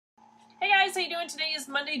guys, how you doing? Today is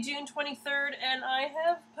Monday, June 23rd, and I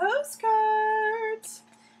have postcards.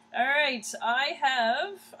 Alright,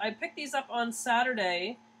 I picked these up on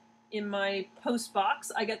Saturday in my post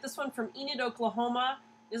box. I got this one from Enid, Oklahoma.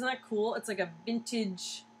 Isn't that cool? It's like a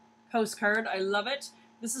vintage postcard. I love it.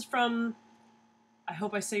 This is from, I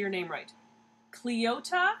hope I say your name right,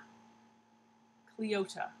 Cleota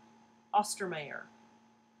Ostermeyer.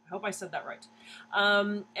 I hope I said that right.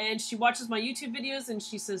 And she watches my YouTube videos and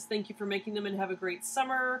she says, thank you for making them and have a great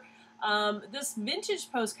summer. This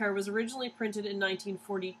vintage postcard was originally printed in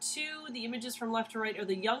 1942. The images from left to right are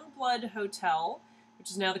the Youngblood Hotel,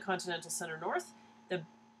 which is now the Continental Center North, the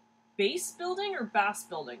Base Building or Bass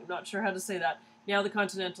Building, I'm not sure how to say that, now the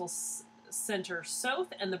Continental Center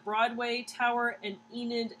South, and the Broadway Tower and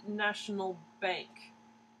Enid National Bank,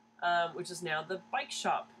 which is now the bike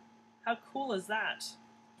shop. How cool is that?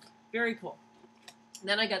 Very cool.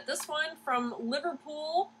 Then I got this one from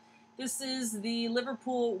Liverpool. This is the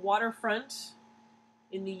Liverpool waterfront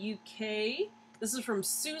in the UK. This is from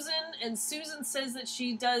Susan, and Susan says that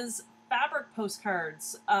she does fabric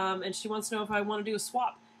postcards, and she wants to know if I want to do a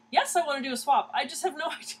swap. Yes, I want to do a swap. I just have no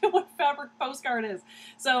idea what fabric postcard is.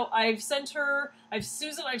 So I've sent her,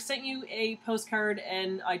 Susan, I've sent you a postcard,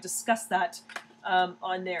 and I discussed that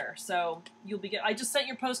on there. So you'll be I just sent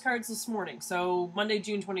your postcards this morning, so Monday,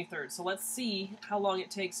 June 23rd. So let's see how long it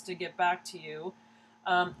takes to get back to you.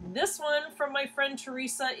 This one from my friend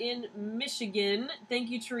Teresa in Michigan. Thank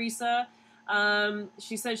you, Teresa.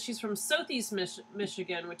 She says she's from Southeast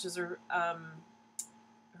Michigan, which is her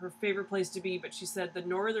favorite place to be, but she said the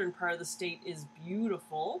northern part of the state is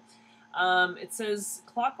beautiful. It says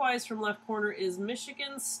clockwise from left corner is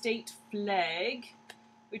Michigan state flag,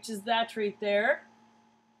 which is that right there.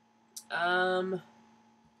 Sorry,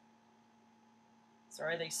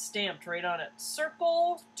 they stamped right on it.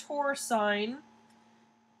 Circle tour sign.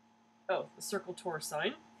 Oh, the circle tour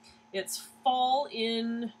sign. It's fall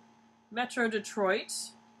in Metro Detroit.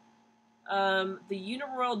 The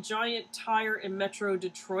Uniroyal Giant Tire in Metro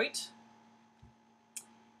Detroit.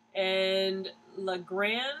 And La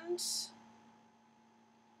Grande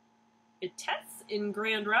Vitesse in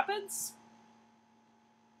Grand Rapids.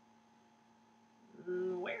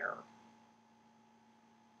 Where?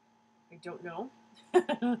 I don't know.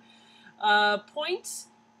 Point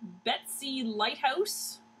Betsy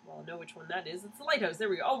Lighthouse. Well, I'll know which one that is. It's the lighthouse. There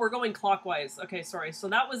we go. Oh, we're going clockwise. Okay, sorry. So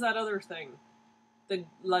that was that other thing. The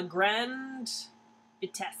La Grande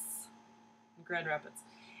Vitesse in Grand Rapids.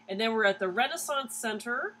 And then we're at the Renaissance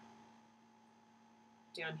Center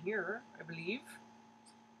down here, I believe,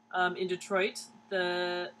 in Detroit.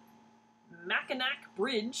 The Mackinac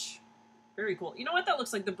Bridge. Very cool. You know what? That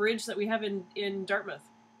looks like the bridge that we have in Dartmouth,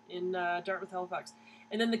 Dartmouth, Halifax.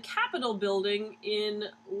 And then the Capitol Building in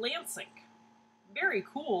Lansing. Very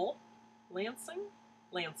cool. Lansing?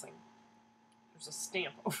 Lansing. There's a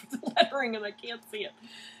stamp over the lettering and I can't see it.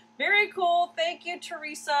 Very cool. Thank you,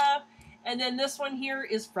 Teresa. And then this one here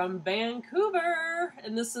is from Vancouver.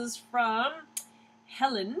 And this is from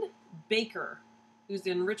Helen Baker, who's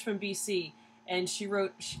in Richmond, BC. And she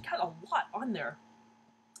got a lot on there.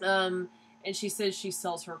 And she says she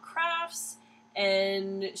sells her crafts,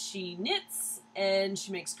 and she knits, and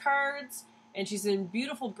she makes cards, and she's in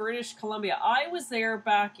beautiful British Columbia. I was there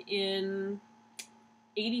back in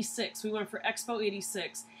 86. We went for Expo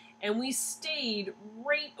 86, and we stayed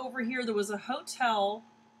right over here. There was a hotel.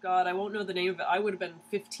 God, I won't know the name of it. I would have been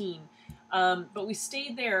 15. But we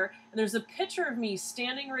stayed there, and there's a picture of me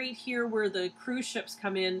standing right here where the cruise ships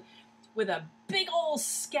come in with a big old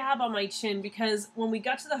scab on my chin, because when we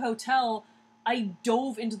got to the hotel, I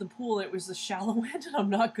dove into the pool. It was a shallow end, and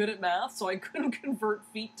I'm not good at math, so I couldn't convert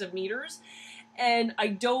feet to meters. And I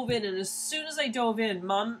dove in, and as soon as I dove in,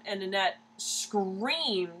 Mom and Annette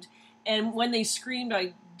screamed, and when they screamed,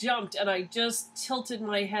 I jumped, and I just tilted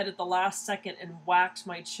my head at the last second and whacked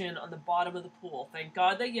my chin on the bottom of the pool. Thank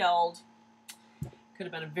God they yelled. Could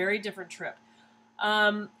have been a very different trip.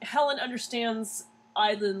 Helen understands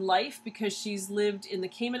island life because she's lived in the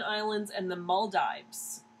Cayman Islands and the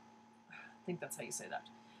Maldives. I think that's how you say that.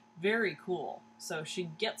 Very cool. So she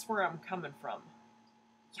gets where I'm coming from.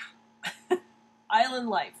 Yeah. Island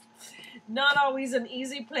life. Not always an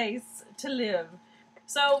easy place to live.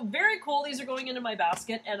 So very cool. These are going into my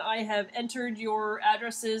basket, and I have entered your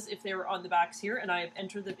addresses if they were on the backs here, and I have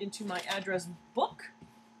entered them into my address book.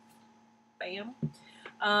 Bam.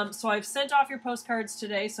 So I've sent off your postcards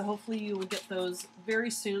today, so hopefully you will get those very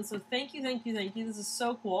soon. So thank you, thank you, thank you. This is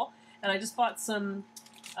so cool. And I just bought some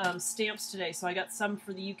stamps today. So I got some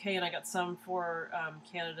for the UK and I got some for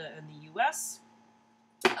Canada and the US.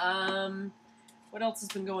 What else has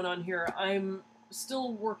been going on here? I'm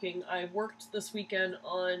still working. I worked this weekend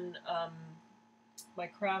on my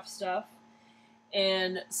craft stuff,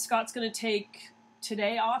 and Scott's going to take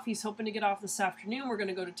today off. He's hoping to get off this afternoon. We're going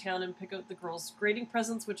to go to town and pick out the girls' grading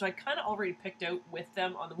presents, which I kind of already picked out with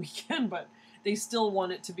them on the weekend, but they still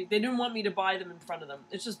want it to be. They didn't want me to buy them in front of them.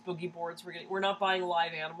 It's just boogie boards. We're not buying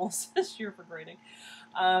live animals this year for grading.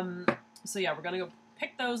 So yeah, we're going to go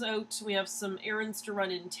pick those out. We have some errands to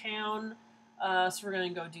run in town, so we're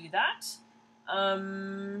going to go do that.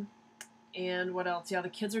 And what else? Yeah, the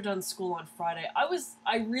kids are done school on Friday.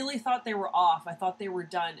 I really thought they were off. I thought they were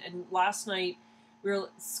done. And last night,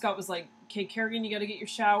 Scott was like, "Okay, Kerrigan, you got to get your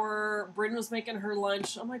shower." Bryn was making her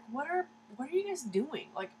lunch. I'm like, what are you guys doing?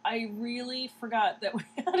 Like, I really forgot that we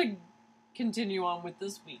had to continue on with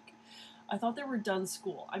this week. I thought they were done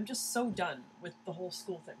school. I'm just so done with the whole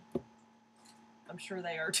school thing. I'm sure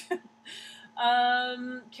they are too.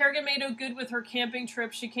 Kerrigan made out good with her camping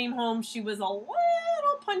trip. She came home. She was a little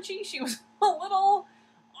punchy. She was a little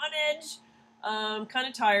on edge. Kind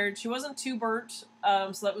of tired. She wasn't too burnt,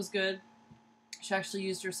 so that was good. She actually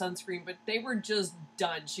used her sunscreen, but they were just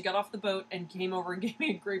done. She got off the boat and came over and gave me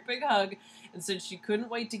a great big hug and said she couldn't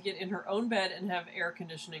wait to get in her own bed and have air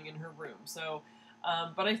conditioning in her room. So,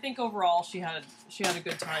 but I think overall she had a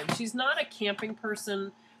good time. She's not a camping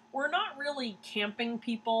person. We're not really camping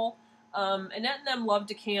people. Annette and them love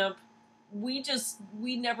to camp. We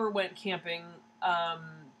never went camping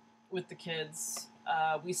with the kids.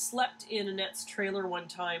 We slept in Annette's trailer one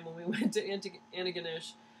time when we went to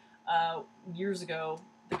Antigonish years ago.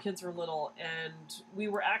 The kids were little, and we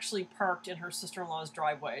were actually parked in her sister-in-law's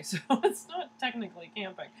driveway, so it's not technically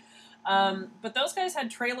camping. But those guys had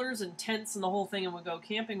trailers and tents and the whole thing, and would go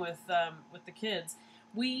camping with the kids.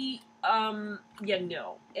 We,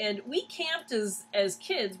 no. And we camped as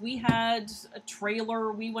kids. We had a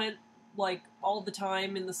trailer. We went, like, all the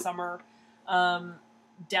time in the summer.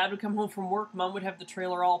 Dad would come home from work. Mom would have the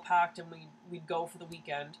trailer all packed, and we'd go for the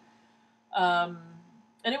weekend.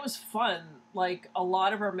 And it was fun. Like, a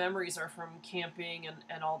lot of our memories are from camping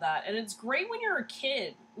and all that. And it's great when you're a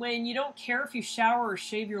kid, when you don't care if you shower or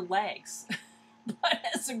shave your legs. But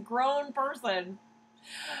as a grown person,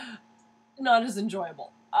 not as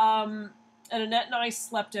enjoyable. And Annette and I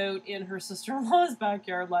slept out in her sister-in-law's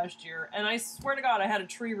backyard last year, and I swear to God, I had a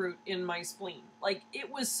tree root in my spleen. Like,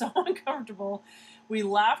 it was so uncomfortable. We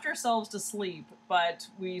laughed ourselves to sleep, but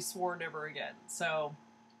we swore never again. So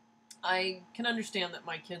I can understand that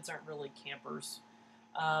my kids aren't really campers.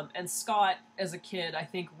 And Scott, as a kid, I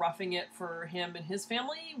think roughing it for him and his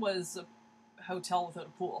family was a hotel without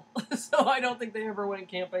a pool. So I don't think they ever went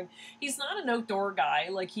camping. He's not an outdoor guy.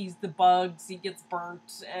 Like, he's the bugs, he gets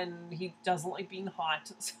burnt, and he doesn't like being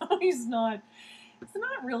hot. So he's not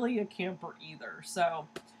really a camper either. So,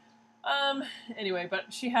 anyway,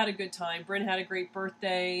 but she had a good time. Bryn had a great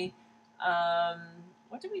birthday.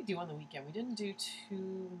 What did we do on the weekend? We didn't do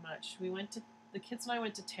too much. The kids and I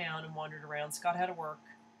went to town and wandered around. Scott had to work.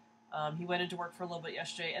 He went into work for a little bit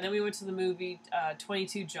yesterday, and then we went to the movie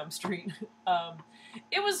 22 Jump Street.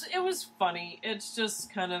 It was funny. It's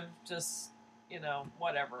just kind of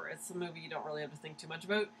whatever. It's a movie you don't really have to think too much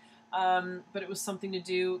about. But it was something to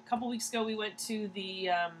do. A couple weeks ago, we went to the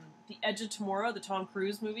Edge of Tomorrow, the Tom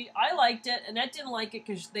Cruise movie. I liked it. Annette didn't like it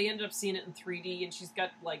because they ended up seeing it in 3D, and she's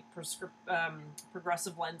got like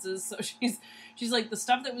progressive lenses, so she's like, the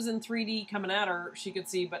stuff that was in 3D coming at her she could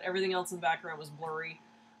see, but everything else in the background was blurry.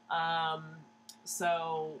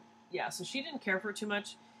 So she didn't care for it too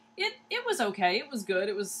much. It was okay. It was good.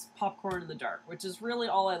 It was popcorn in the dark, which is really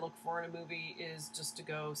all I look for in a movie, is just to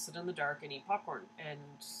go sit in the dark and eat popcorn. And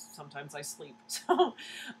sometimes I sleep. So,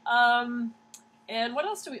 and what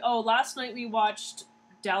else last night we watched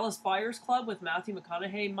Dallas Buyers Club with Matthew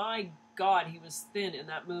McConaughey. My God, he was thin in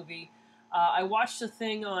that movie. I watched a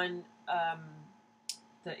thing on,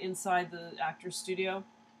 the inside the actor's studio.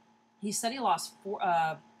 He said he lost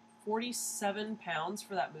 47 pounds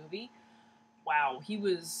for that movie. Wow, he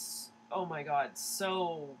was, oh my God,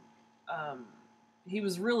 so, he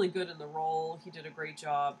was really good in the role. He did a great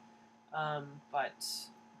job. But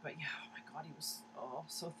yeah, oh my God, he was,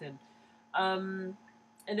 so thin. And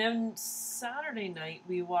then Saturday night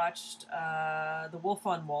we watched, The Wolf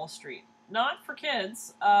on Wall Street. Not for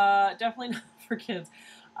kids, definitely not for kids.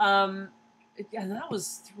 And that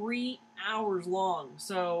was 3 hours long,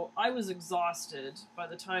 so I was exhausted by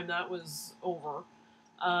the time that was over.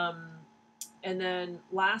 And then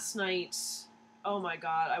last night, oh my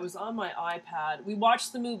God, I was on my iPad. We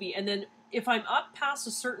watched the movie, and then if I'm up past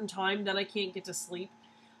a certain time, then I can't get to sleep.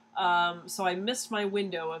 So I missed my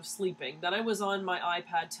window of sleeping. Then I was on my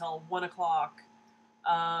iPad till 1 o'clock.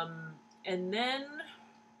 And then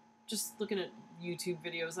just looking at YouTube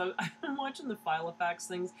videos. I've been watching the Filofax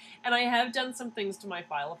things, and I have done some things to my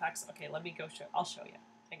Filofax. Okay, let me go show. I'll show you.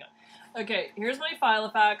 Hang on. Okay, here's my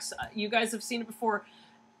Filofax. You guys have seen it before.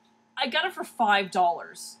 I got it for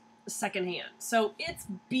 $5 secondhand. So it's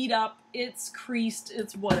beat up, it's creased,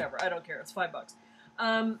 it's whatever. I don't care. It's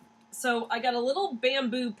 $5. So I got a little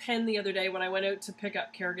bamboo pen the other day when I went out to pick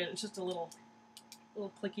up Kerrigan. It's just a little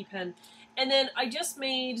clicky pen. And then I just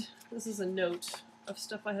made, this is a note of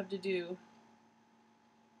stuff I have to do.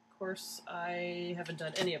 Of course, I haven't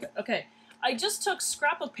done any of it. Okay. I just took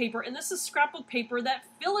scrapbook paper, and this is scrapbook paper that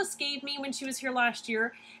Phyllis gave me when she was here last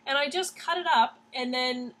year, and I just cut it up and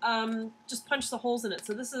then just punched the holes in it.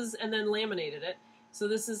 So this is, and then laminated it. So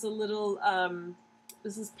this is a little,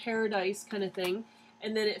 this is paradise kind of thing.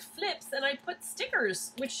 And then it flips, and I put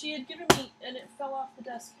stickers, which she had given me, and it fell off the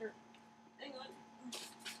desk here. Hang on.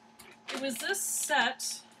 It was this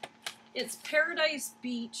set. It's Paradise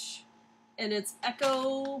Beach, and it's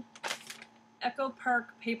Echo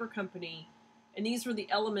Park Paper Company, and these were the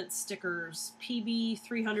Element stickers, PB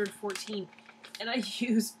 314, and I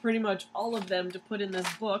used pretty much all of them to put in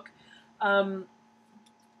this book.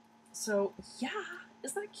 So yeah,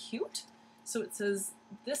 isn't that cute? So it says,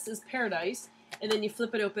 this is Paradise, and then you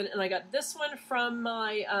flip it open, and I got this one from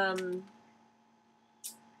my,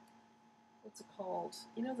 what's it called?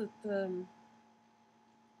 You know,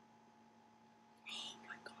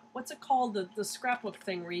 what's it called? The scrapbook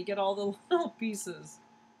thing where you get all the little pieces.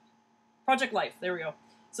 Project Life. There we go.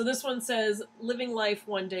 So this one says, living life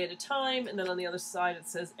one day at a time, and then on the other side it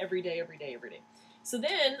says, every day, every day, every day. So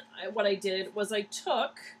then what I did was I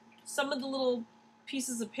took some of the little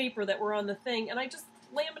pieces of paper that were on the thing, and I just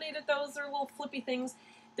laminated those. They're little flippy things.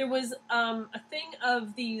 There was a thing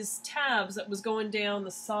of these tabs that was going down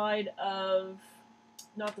the side of,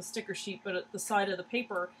 not the sticker sheet, but at the side of the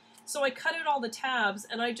paper. So I cut out all the tabs,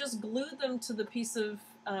 and I just glued them to the piece of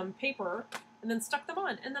paper, and then stuck them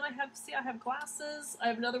on. And then I have glasses. I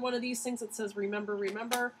have another one of these things that says, remember,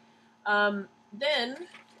 remember. Then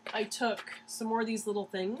I took some more of these little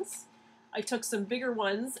things. I took some bigger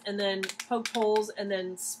ones, and then poked holes, and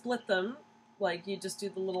then split them. Like, you just do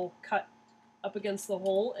the little cut up against the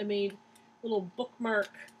hole, and made little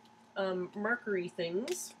bookmark markery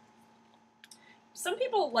things. Some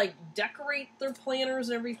people, like, decorate their planners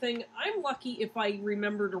and everything. I'm lucky if I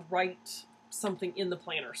remember to write something in the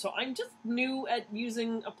planner. So I'm just new at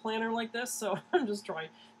using a planner like this, so I'm just trying.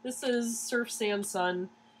 This is Surf, Sand, Sun.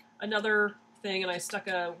 Another thing, and I stuck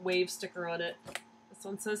a wave sticker on it. This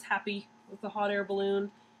one says happy with the hot air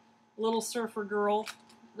balloon. Little surfer girl.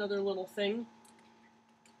 Another little thing.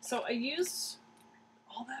 So I used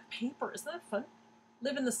all that paper. Isn't that fun?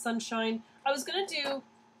 Live in the sunshine. I was going to do...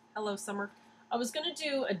 Hello, summer. I was going to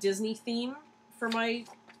do a Disney theme for my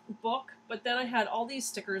book, but then I had all these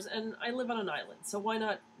stickers, and I live on an island, so why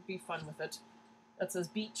not be fun with it? That says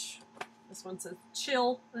beach. This one says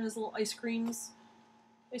chill. It has little ice cream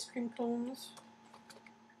cones.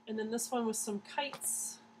 And then this one with some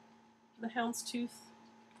kites. The houndstooth.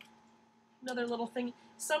 Another little thing.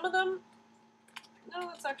 Some of them, no,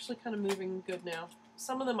 that's actually kind of moving good now.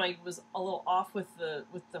 Some of them I was a little off with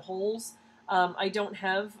the holes. I don't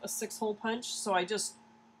have a 6-hole punch, so I just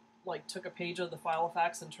like took a page of the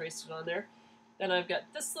Filofax and traced it on there. Then I've got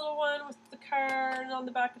this little one with the car, and on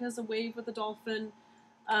the back it has a wave with a dolphin.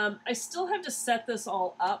 I still have to set this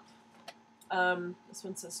all up. This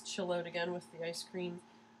one says chill out again with the ice cream.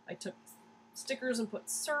 I took stickers and put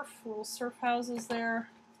little surf houses there,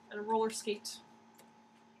 and a roller skate.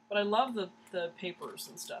 But I love the papers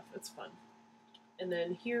and stuff. It's fun. And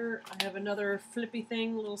then here I have another flippy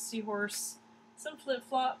thing, little seahorse, some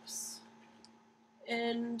flip-flops,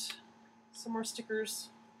 and some more stickers.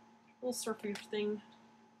 Little surfy thing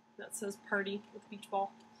that says party with beach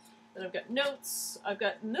ball. Then I've got notes.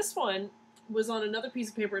 And this one was on another piece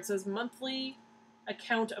of paper. It says monthly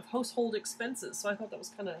account of household expenses. So I thought that was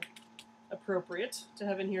kind of appropriate to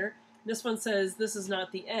have in here. This one says, this is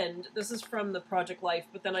not the end. This is from the Project Life,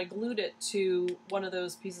 but then I glued it to one of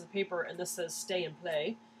those pieces of paper, and this says stay and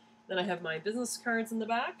play. Then I have my business cards in the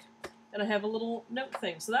back, and I have a little note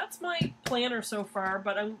thing. So that's my planner so far,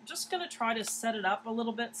 but I'm just going to try to set it up a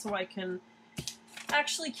little bit so I can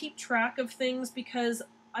actually keep track of things, because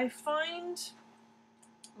I find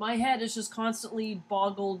my head is just constantly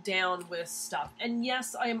boggled down with stuff. And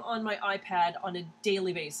yes, I am on my iPad on a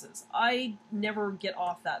daily basis. I never get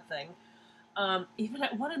off that thing, even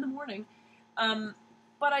at 1 in the morning.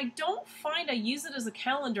 But I don't find I use it as a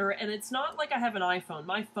calendar, and it's not like I have an iPhone.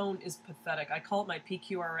 My phone is pathetic. I call it my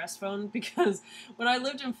PQRS phone, because when I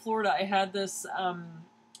lived in Florida, I had this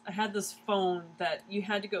phone that you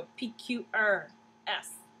had to go PQRS.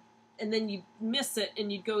 and then you'd miss it,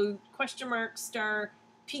 and you'd go question mark star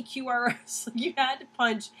PQRS. You had to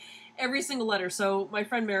punch every single letter. So my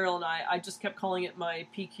friend Meryl and I just kept calling it my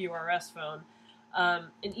PQRS phone.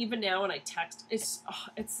 And even now when I text, it's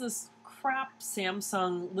this crap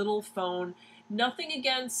Samsung little phone. Nothing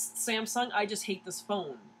against Samsung, I just hate this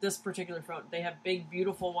phone, this particular phone. They have big,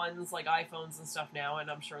 beautiful ones like iPhones and stuff now, and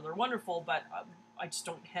I'm sure they're wonderful, but I just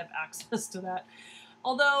don't have access to that.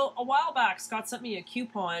 Although, a while back, Scott sent me a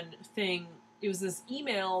coupon thing. It was this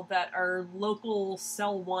email that our local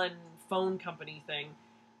Cell One phone company thing,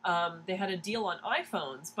 they had a deal on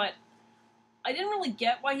iPhones, but I didn't really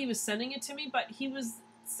get why he was sending it to me, but he was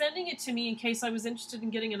sending it to me in case I was interested in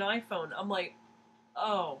getting an iPhone. I'm like,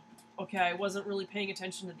 oh, okay, I wasn't really paying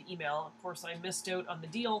attention to the email. Of course, I missed out on the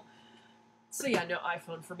deal. So yeah, no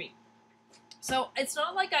iPhone for me. So it's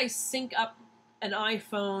not like I sync up an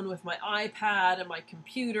iPhone with my iPad and my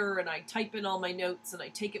computer and I type in all my notes and I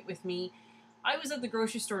take it with me. I was at the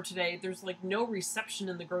grocery store today. There's like no reception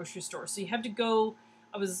in the grocery store. So you have to go,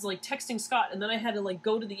 I was like texting Scott and then I had to like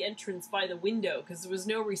go to the entrance by the window because there was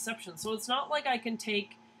no reception. So it's not like I can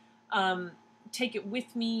take it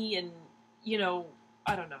with me and, you know,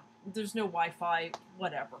 I don't know. There's no Wi-Fi,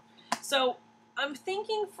 whatever. So I'm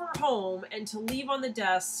thinking for home and to leave on the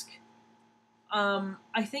desk,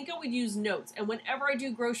 I think I would use notes. And whenever I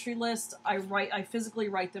do grocery lists, I physically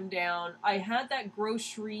write them down. I had that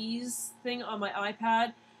groceries thing on my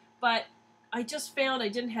iPad, but I just found I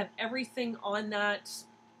didn't have everything on that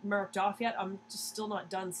marked off yet. I'm just still not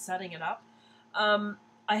done setting it up.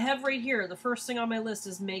 I have right here, the first thing on my list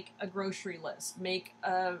is make a grocery list. Make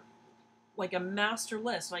like a master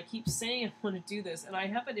list. And I keep saying I want to do this, and I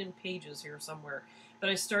have it in Pages here somewhere. But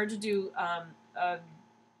I started to do a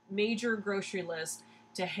major grocery list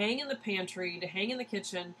to hang in the pantry, to hang in the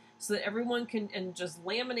kitchen, so that everyone can, and just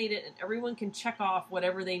laminate it, and everyone can check off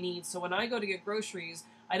whatever they need. So when I go to get groceries,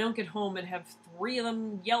 I don't get home and have 3 of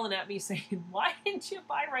them yelling at me saying, why didn't you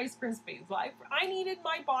buy Rice Krispies? Well, I needed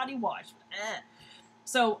my body wash.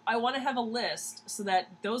 So I want to have a list so that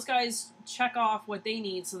those guys check off what they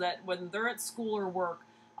need so that when they're at school or work,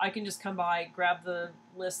 I can just come by, grab the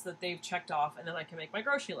list that they've checked off, and then I can make my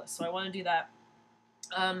grocery list. So I want to do that.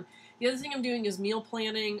 The other thing I'm doing is meal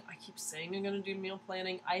planning. I keep saying I'm going to do meal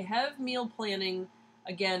planning. I have meal planning,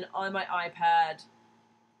 again, on my iPad.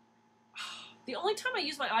 The only time I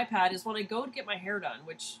use my iPad is when I go to get my hair done,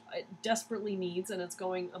 which it desperately needs, and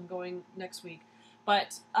I'm going next week.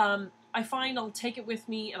 But I find I'll take it with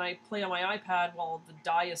me, and I play on my iPad while the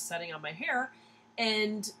dye is setting on my hair.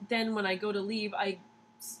 And then when I go to leave, I,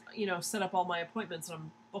 set up all my appointments, and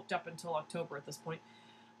I'm booked up until October at this point.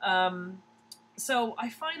 So I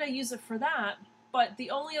find I use it for that, but the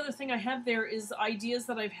only other thing I have there is ideas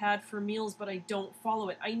that I've had for meals, but I don't follow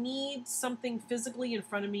it. I need something physically in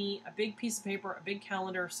front of me, a big piece of paper, a big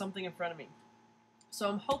calendar, something in front of me. So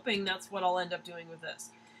I'm hoping that's what I'll end up doing with this.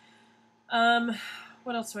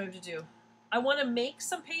 What else do I have to do? I want to make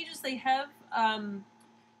some pages. They have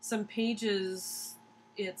some pages.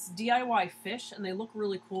 It's DIY fish, and they look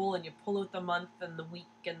really cool, and you pull out the month and the week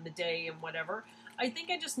and the day and whatever. I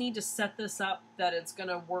think I just need to set this up that it's going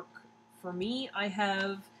to work for me. I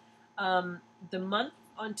have the month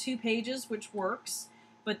on 2 pages, which works,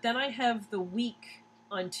 but then I have the week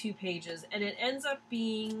on 2 pages, and it ends up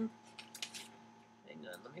being, hang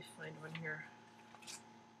on, let me find one here.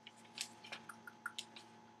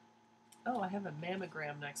 Oh, I have a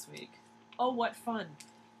mammogram next week. Oh, what fun.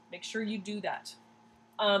 Make sure you do that.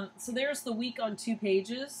 So there's the week on 2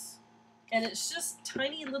 pages, and it's just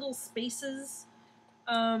tiny little spaces.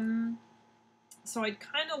 So I'd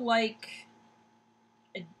kind of like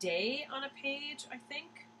a day on a page, I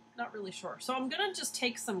think. Not really sure. So I'm going to just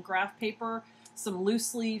take some graph paper, some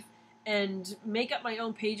loose leaf, and make up my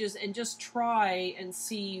own pages and just try and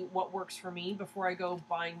see what works for me before I go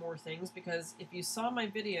buying more things. Because if you saw my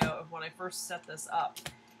video of when I first set this up,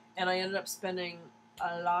 and I ended up spending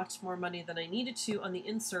a lot more money than I needed to on the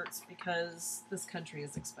inserts because this country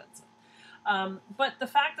is expensive. But the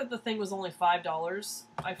fact that the thing was only $5,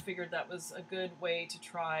 I figured that was a good way to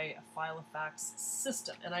try a Filofax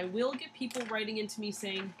system. And I will get people writing into me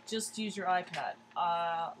saying, just use your iPad.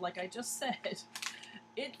 Like I just said,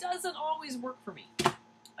 it doesn't always work for me.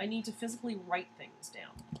 I need to physically write things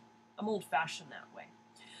down. I'm old-fashioned that way.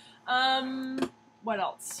 What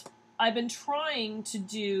else? I've been trying to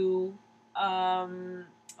do, oh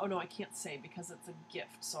no, I can't say because it's a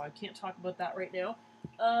gift, so I can't talk about that right now.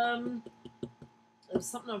 It was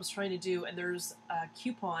something I was trying to do, and there's a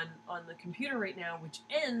coupon on the computer right now which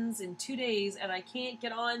ends in 2 days, and I can't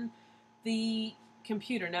get on the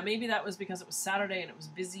computer. Now, maybe that was because it was Saturday and it was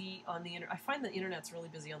busy on the internet. I find the internet's really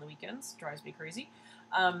busy on the weekends. Drives me crazy.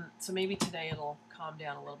 So maybe today it'll calm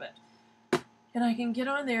down a little bit. And I can get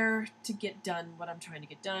on there to get done what I'm trying to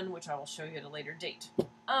get done, which I will show you at a later date.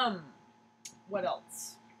 What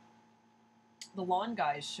else? The lawn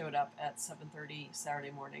guys showed up at 7:30 Saturday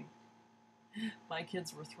morning. My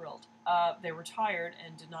kids were thrilled. They were tired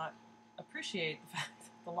and did not appreciate the fact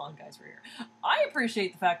that the lawn guys were here. I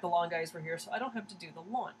appreciate the fact the lawn guys were here, so I don't have to do the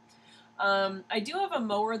lawn. I do have a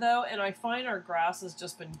mower, though, and I find our grass has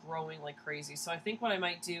just been growing like crazy. So I think what I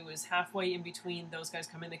might do is halfway in between those guys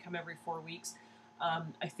come in. They come every 4 weeks.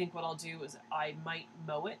 I think what I'll do is I might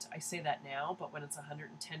mow it. I say that now, but when it's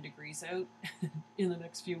 110 degrees out in the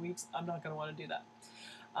next few weeks, I'm not going to want to do that.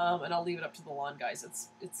 And I'll leave it up to the lawn guys.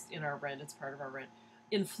 It's in our rent. It's part of our rent.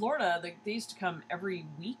 In Florida, they used to come every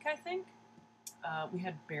week, I think. We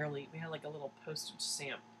had like a little postage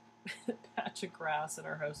stamp patch of grass in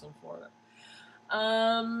our house in Florida.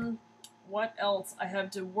 What else? I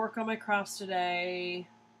have to work on my crafts today.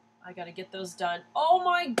 I gotta get those done. Oh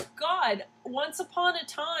my god! Once Upon a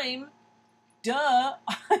Time, duh!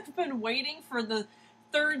 I've been waiting for the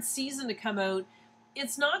 3rd season to come out.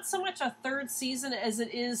 It's not so much a 3rd season as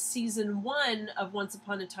it is season 1 of Once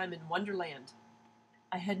Upon a Time in Wonderland.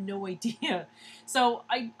 I had no idea. So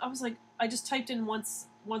I was like, I just typed in Once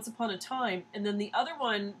Upon a Time, and then the other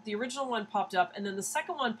one, the original one popped up, and then the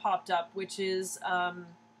second one popped up, which is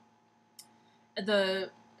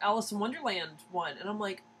the Alice in Wonderland one, and I'm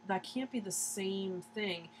like, that can't be the same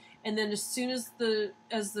thing. And then as soon as the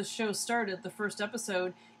show started, the first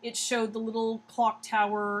episode, it showed the little clock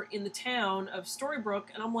tower in the town of Storybrooke,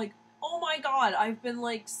 and I'm like, oh my god, I've been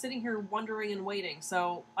like sitting here wondering and waiting.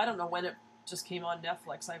 So I don't know when it just came on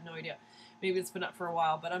Netflix. I have no idea. Maybe it's been up for a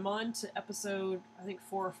while, but I'm on to episode, I think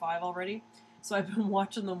 4 or 5 already. So I've been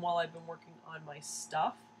watching them while I've been working on my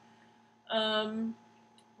stuff.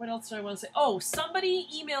 What else do I want to say? Oh, somebody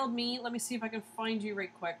emailed me. Let me see if I can find you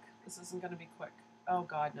right quick. This isn't going to be quick. Oh,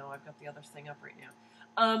 God, no. I've got the other thing up right now.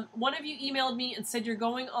 One of you emailed me and said you're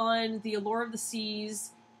going on the Allure of the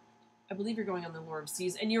Seas. I believe you're going on the Allure of the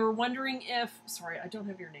Seas. And you were wondering if... Sorry, I don't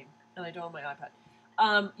have your name. And I don't have my iPad.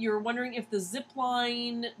 You were wondering if the zip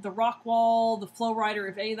line, the rock wall, the flow rider,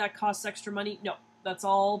 if any of that costs extra money. No, that's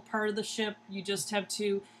all part of the ship. You just have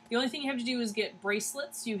to... The only thing you have to do is get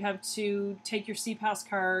bracelets. You have to take your SeaPass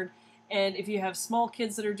card, and if you have small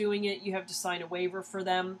kids that are doing it, you have to sign a waiver for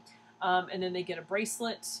them, and then they get a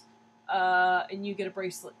bracelet, and you get a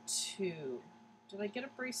bracelet too. Did I get a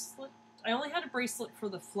bracelet? I only had a bracelet for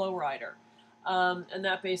the flow rider, and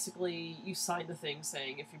that basically, you sign the thing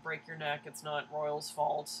saying if you break your neck, it's not Royal's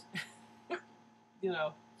fault. You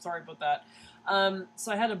know, sorry about that.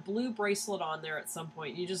 So I had a blue bracelet on there at some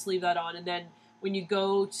point. You just leave that on, and then when you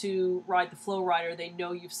go to ride the flow rider, they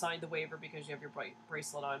know you've signed the waiver because you have your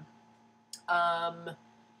bracelet on.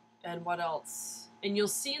 And what else? And you'll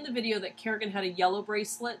see in the video that Kerrigan had a yellow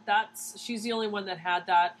bracelet. She's the only one that had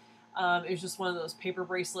that. It was just one of those paper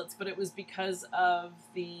bracelets, but it was because of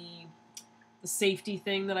the safety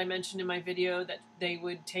thing that I mentioned in my video, that they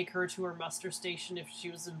would take her to her muster station if she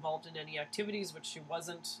was involved in any activities, which she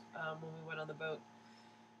wasn't when we went on the boat.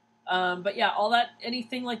 But yeah, all that,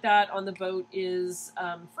 anything like that on the boat is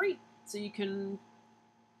free. So you can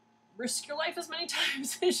risk your life as many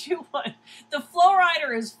times as you want. The flow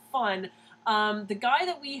rider is fun. The guy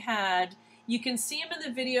that we had, you can see him in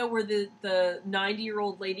the video where the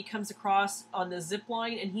 90-year-old lady comes across on the zip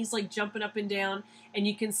line, and he's like jumping up and down, and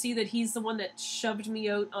you can see that he's the one that shoved me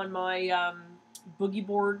out on my boogie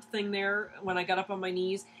board thing there when I got up on my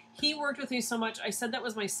knees. He worked with me so much. I said that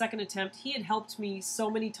was my second attempt. He had helped me so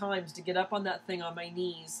many times to get up on that thing on my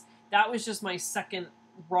knees. That was just my second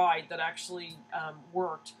ride that actually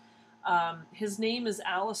worked. His name is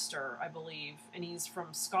Alistair, I believe, and he's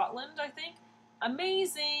from Scotland, I think.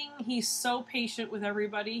 Amazing! He's so patient with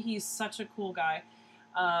everybody. He's such a cool guy.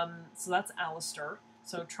 So that's Alistair.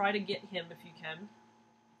 So try to get him if you can.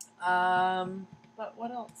 But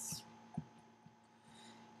what else?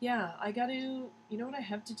 Yeah, I gotta, you know what I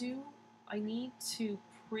have to do? I need to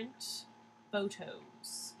print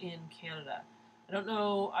photos in Canada. I don't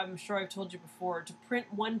know, I'm sure I've told you before, to print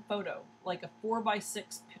one photo, like a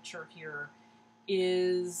 4x6 picture here,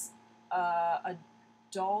 is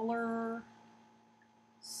 $1.75,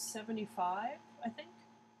 I think,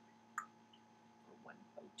 for one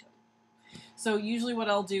photo. So usually what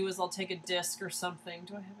I'll do is I'll take a disc or something.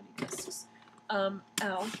 Do I have any discs? Ow,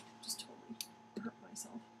 just totally hurt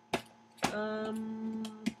myself.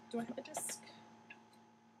 Do I have a disc?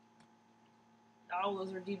 Oh,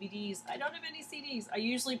 those are DVDs. I don't have any CDs. I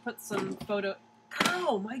usually put some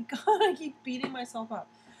Ow, my God, I keep beating myself up.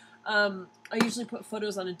 I usually put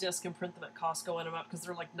photos on a disc and print them at Costco when I'm up because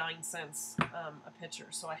they're like 9 cents a picture.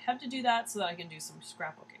 So I have to do that so that I can do some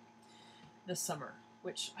scrapbooking this summer,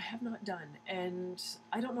 which I have not done. And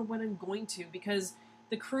I don't know when I'm going to, because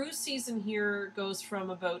the cruise season here goes from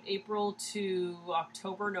about April to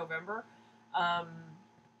October, November.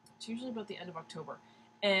 It's usually about the end of October.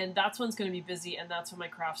 And that's when it's going to be busy, and that's when my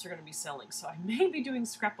crafts are going to be selling. So I may be doing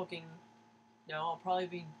scrapbooking. No, I'll probably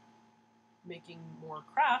be making more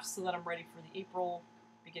crafts so that I'm ready for the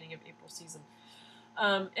beginning of April season.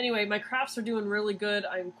 Anyway, my crafts are doing really good.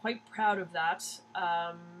 I'm quite proud of that.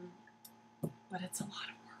 But it's a lot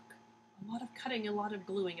of work. A lot of cutting, a lot of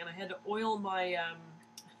gluing, and I had to oil my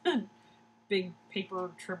big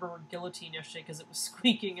paper trimmer guillotine yesterday because it was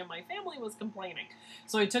squeaking and my family was complaining.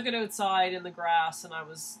 So I took it outside in the grass and I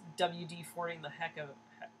was WD-40ing the heck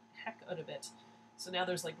out of it. So now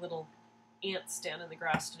there's like little ants down in the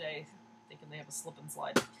grass today thinking they have a slip and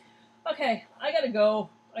slide. Okay, I gotta go.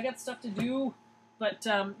 I got stuff to do. But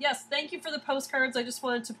yes, thank you for the postcards. I just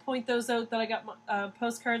wanted to point those out that I got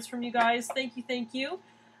postcards from you guys. Thank you.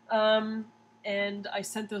 And I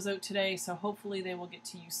sent those out today, so hopefully they will get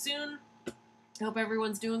to you soon. I hope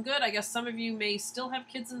everyone's doing good. I guess some of you may still have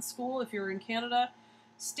kids in school if you're in Canada.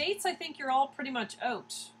 States, I think you're all pretty much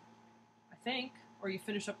out. I think. Or you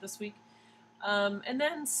finish up this week. And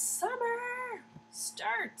then summer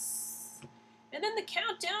starts. And then the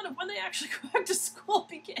countdown of when they actually go back to school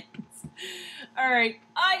begins. Alright,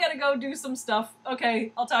 I gotta go do some stuff.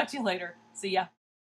 Okay, I'll talk to you later. See ya.